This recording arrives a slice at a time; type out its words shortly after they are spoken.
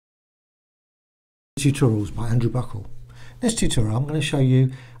Tutorials by Andrew Buckle. In this tutorial I'm going to show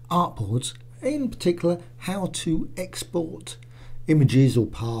you artboards, in particular how to export images or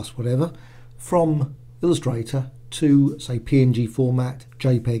pass whatever from Illustrator to say PNG format,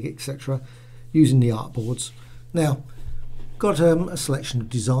 JPEG, etc. using the artboards. Now got a selection of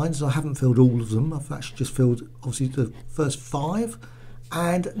designs. I haven't filled all of them. I've actually just filled obviously the first 5,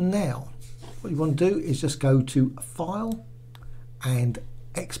 and now what you want to do is just go to File and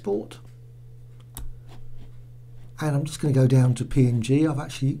Export. And I'm just going to go down to PNG. I've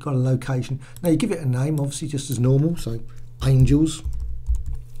actually got a location. Now you give it a name, obviously just as normal, so Angels.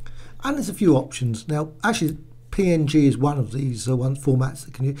 And there's a few options. Now actually PNG is one of these one formats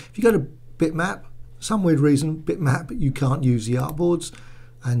that can use. If you go to bitmap, for some weird reason bitmap you can't use the artboards,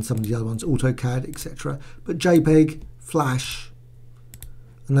 and some of the other ones, AutoCAD, etc. But JPEG, Flash,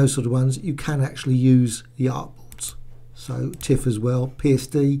 and those sort of ones, you can actually use the artboards. So TIFF as well,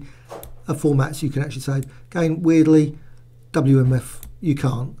 PSD. Formats you can actually save. Again, weirdly, WMF you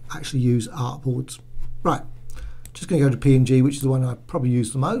can't actually use artboards. Right, just going to go to PNG, which is the one I probably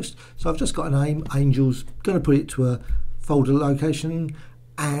use the most. So I've just got a name, Angels, going to put it to a folder location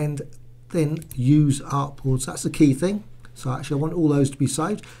and then use artboards. That's the key thing. So actually I want all those to be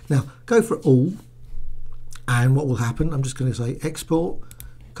saved. Now go for it all, and what will happen, I'm just going to say export,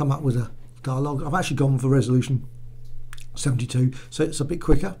 come up with a dialog. I've actually gone for resolution 72, so it's a bit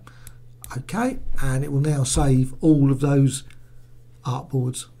quicker. Okay, and it will now save all of those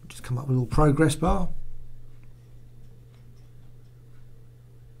artboards. Just come up with a little progress bar.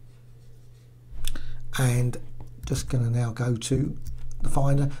 And just going to now go to the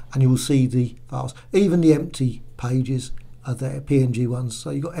Finder, and you will see the files. Even the empty pages are there, PNG ones.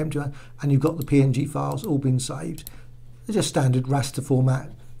 So you've got empty one, and you've got the PNG files all been saved. They're just standard raster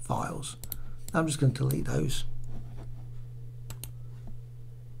format files. I'm just going to delete those.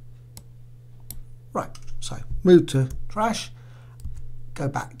 Right, so move to trash, go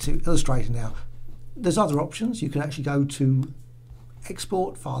back to Illustrator now. There's other options. You can actually go to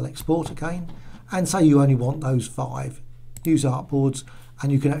export, file export again, and say you only want those 5. Use artboards,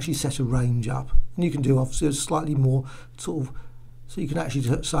 and you can actually set a range up. And you can do obviously a slightly more sort of, so you can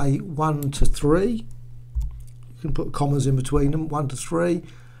actually say 1 to 3. You can put commas in between them, 1 to 3,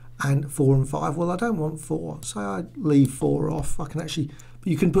 and 4 and 5. Well, I don't want 4, so I leave 4 off. I can actually, but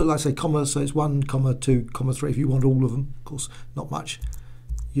you can put, like say, commas, so it's 1, 2, 3 if you want all of them. Of course, not much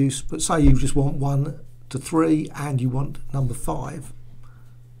use, but say you just want 1 to 3 and you want number 5,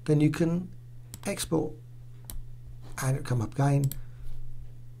 then you can export and it'll come up again.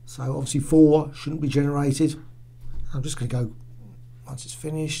 So obviously 4 shouldn't be generated. I'm just going to go, once it's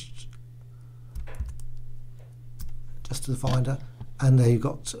finished, just to the Finder, and there you've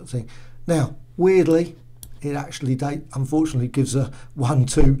got sort of thing. Now, weirdly, it actually unfortunately gives a 1,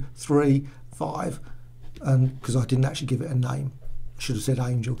 2, 3, 5, and because I didn't actually give it a name, should have said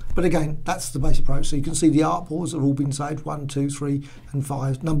Angel. But again, that's the basic approach. So you can see the artboards have all been saved, 1, 2, 3, and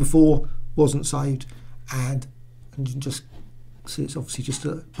 5. Number 4 wasn't saved, and you can just see it's obviously just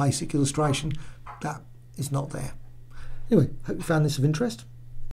a basic illustration that is not there. Anyway, hope you found this of interest.